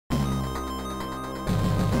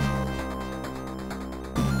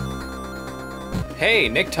Hey,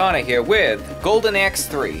 Niktana here with Golden Axe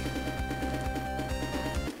 3.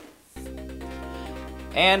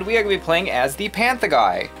 And we are going to be playing as the Panther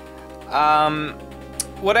guy.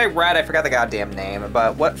 What I read, I forgot the goddamn name,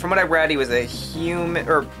 but from what I read, he was a human,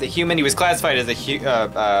 he was classified as a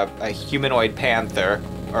humanoid panther,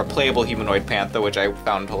 or a playable humanoid panther, which I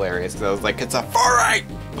found hilarious, because I was like, it's a furry!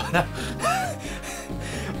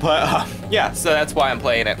 But yeah, so that's why I'm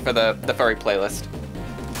playing it, for the furry playlist.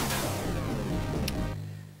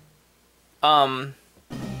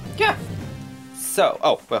 Yeah. So,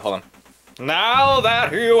 oh, wait, hold on. Now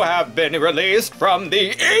that you have been released from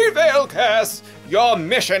the evil curse, your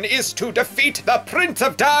mission is to defeat the Prince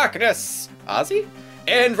of Darkness, Ozzy,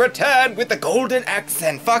 and return with the golden axe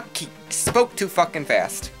and fuck, he spoke too fucking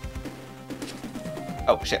fast.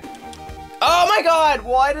 Oh, shit. Oh my god,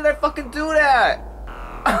 why did I fucking do that?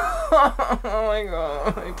 Oh my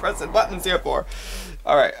god, I'm pressing buttons here for.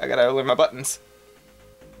 Alright, I gotta learn my buttons.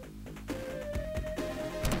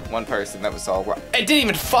 One person, that was all wrong. I didn't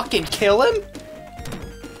even fucking kill him?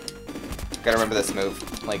 Gotta remember this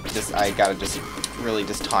move. Like, I gotta really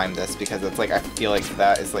time this, because it's like, I feel like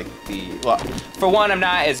that is like the, well, for one, I'm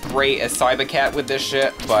not as great as Cybercat with this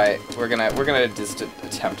shit, but we're gonna just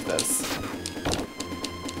attempt this.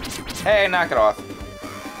 Hey, knock it off.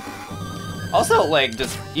 Also, like,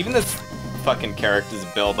 just, even this fucking character's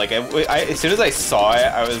build, like, as soon as I saw it,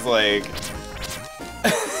 I was like,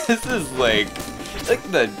 this is like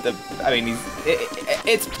I mean,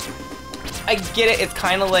 it's, I get it, it's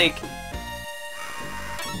kind of like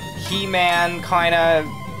He-Man kind of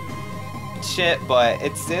shit, but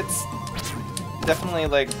it's definitely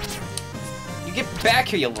like, you get back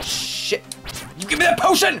here, you little shit. You give me that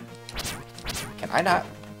potion! Can I not?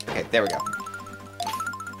 Okay, there we go.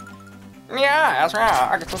 Yeah, that's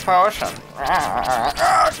right, I get the potion.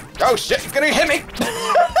 Oh shit, he's gonna hit me!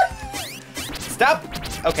 Stop!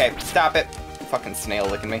 Okay, stop it. Fucking snail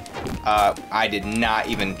licking me. I did not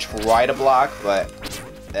even try to block, but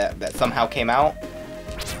that somehow came out.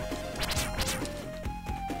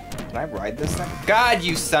 Can I ride this thing? God,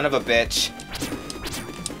 you son of a bitch!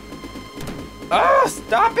 Oh,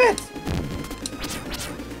 stop it!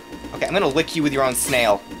 Okay, I'm gonna lick you with your own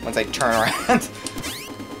snail once I turn around.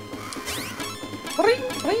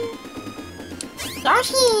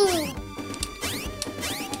 Yoshi!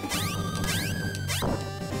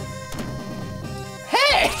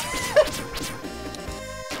 Hey!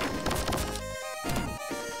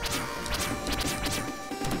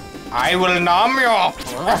 I will numb you!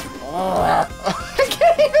 I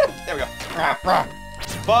can't even... There we go.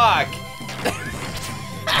 Fuck!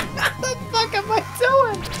 What the fuck am I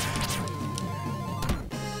doing?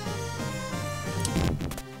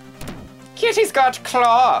 Kitty's got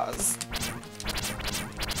claws!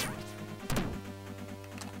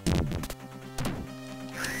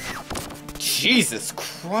 Jesus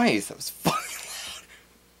Christ, that was fucking loud.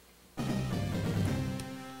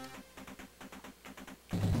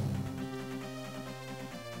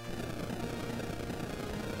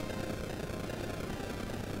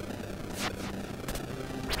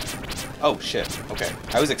 Oh shit, okay.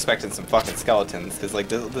 I was expecting some fucking skeletons, because like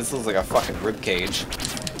this looks like a fucking rib cage.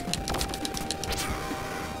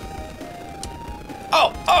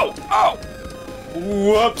 Oh! Oh! Oh!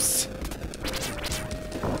 Whoops!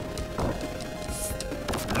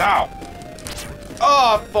 No!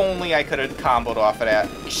 Oh, if only I could have comboed off of that.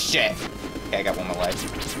 Shit. Okay, I got one more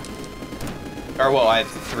life. Or, well, I have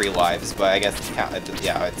 3 lives, but I guess it's counted.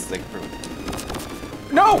 Yeah, it's like...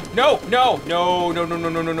 No! No! No! No! No! No! No!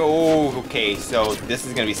 No! No! No! Okay, so this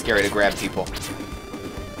is gonna be scary to grab people.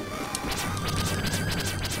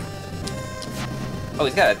 Oh,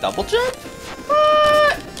 he's got a double jump?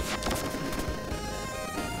 What?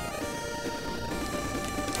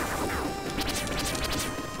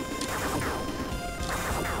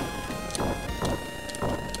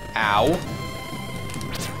 Ow.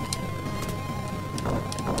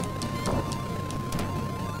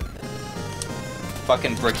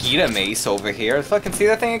 Fucking Brigitte mace over here. Fucking see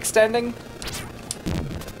that thing extending?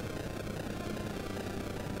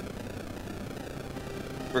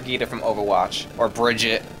 Brigitte from Overwatch. Or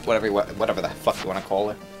Bridget. Whatever the fuck you want to call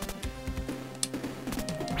her.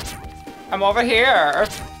 I'm over here.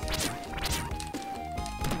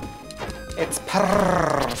 It's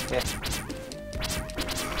perfect.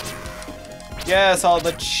 Yes, all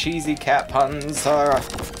the cheesy cat puns are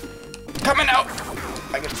coming out.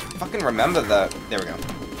 I can fucking remember that. There we go.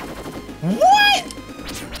 What?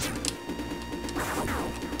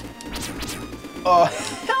 Oh,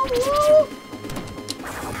 hello.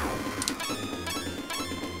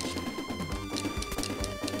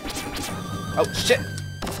 Oh, shit.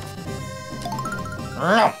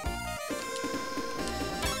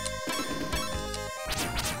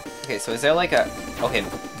 Okay, so is there like a... Okay,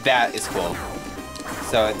 that is cool.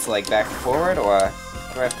 So it's like back and forward, or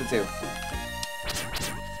what do I have to do?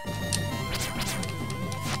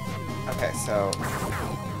 Okay, so...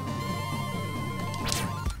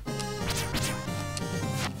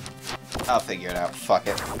 I'll figure it out. Fuck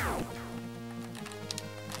it.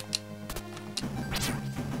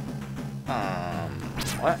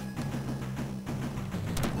 What?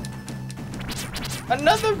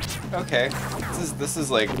 Another... Okay. This is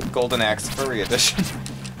like Golden Axe Furry Edition.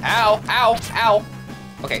 Ow! Ow! Ow!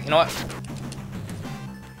 Okay, you know what?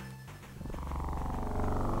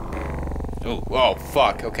 Ooh, oh,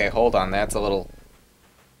 fuck. Okay, hold on. That's a little...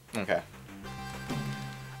 Okay.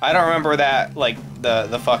 I don't remember that, like,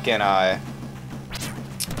 the fucking,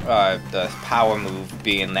 the power move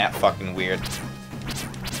being that fucking weird.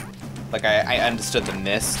 Like, I understood the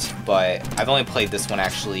mist, but I've only played this one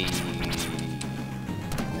actually...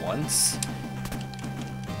 once?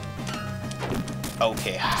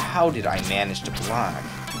 Okay, how did I manage to block?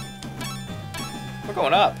 We're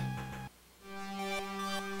going up.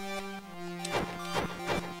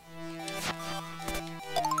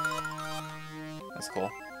 That's cool.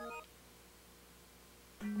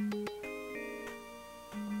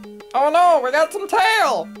 Oh no, we got some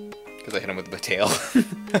tail! Because I hit him with the tail.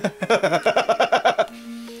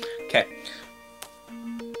 Okay.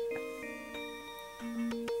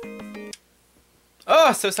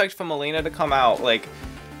 Oh, so psyched for Melina to come out, like,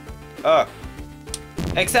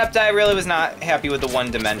 except I really was not happy with the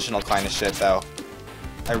one-dimensional kind of shit, though.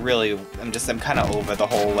 I'm kind of over the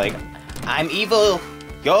whole, like, I'm evil,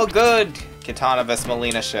 you're good, Niktana vs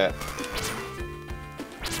Melina shit.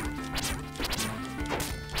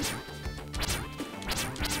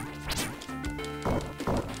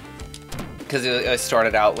 Because it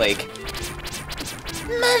started out like,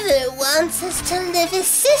 Mother wants us to live as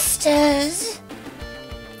sisters.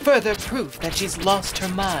 further proof that she's lost her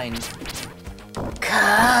mind.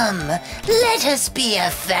 Come, let us be a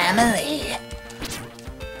family.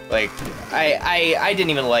 Like, I didn't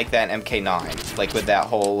even like that in MK9, like with that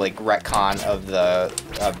whole like retcon of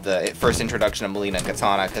the first introduction of Melina and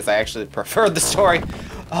Niktana, because I actually preferred the story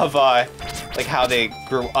of like how they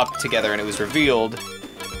grew up together and it was revealed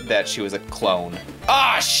that she was a clone.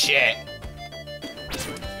 Ah, shit!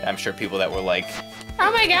 I'm sure people that were like,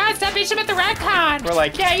 Oh my god, stop bitching about the retcon! we're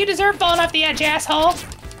like, Yeah, you deserve falling off the edge, asshole!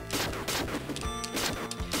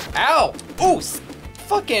 ow! Ooh,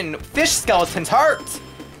 fucking fish skeleton's heart!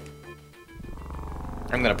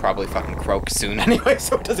 I'm gonna probably fucking croak soon anyway,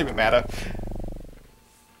 so it doesn't even matter.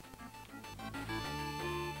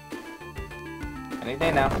 Any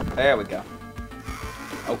day now. There we go.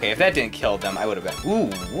 Okay, if that didn't kill them, I would have been. Ooh,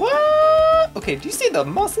 what? Okay, do you see the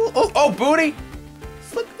muscle? Oh, booty!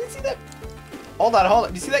 Look, do you see that? Hold on.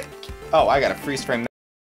 Do you see that? Oh, I got a freeze frame.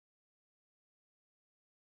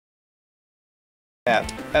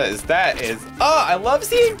 That is. Oh, I love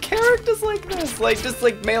seeing characters like this. Like, just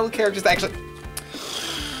like male characters that actually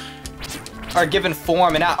are given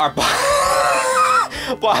form and not our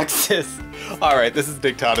boxes. Alright, this is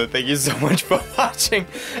Niktana. Thank you so much for watching.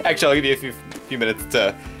 Actually, I'll give you a few minutes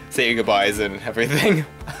to say your goodbyes and everything.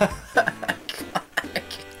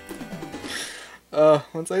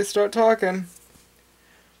 Once I start talking.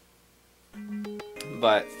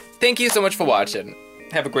 But, thank you so much for watching.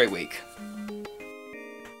 Have a great week.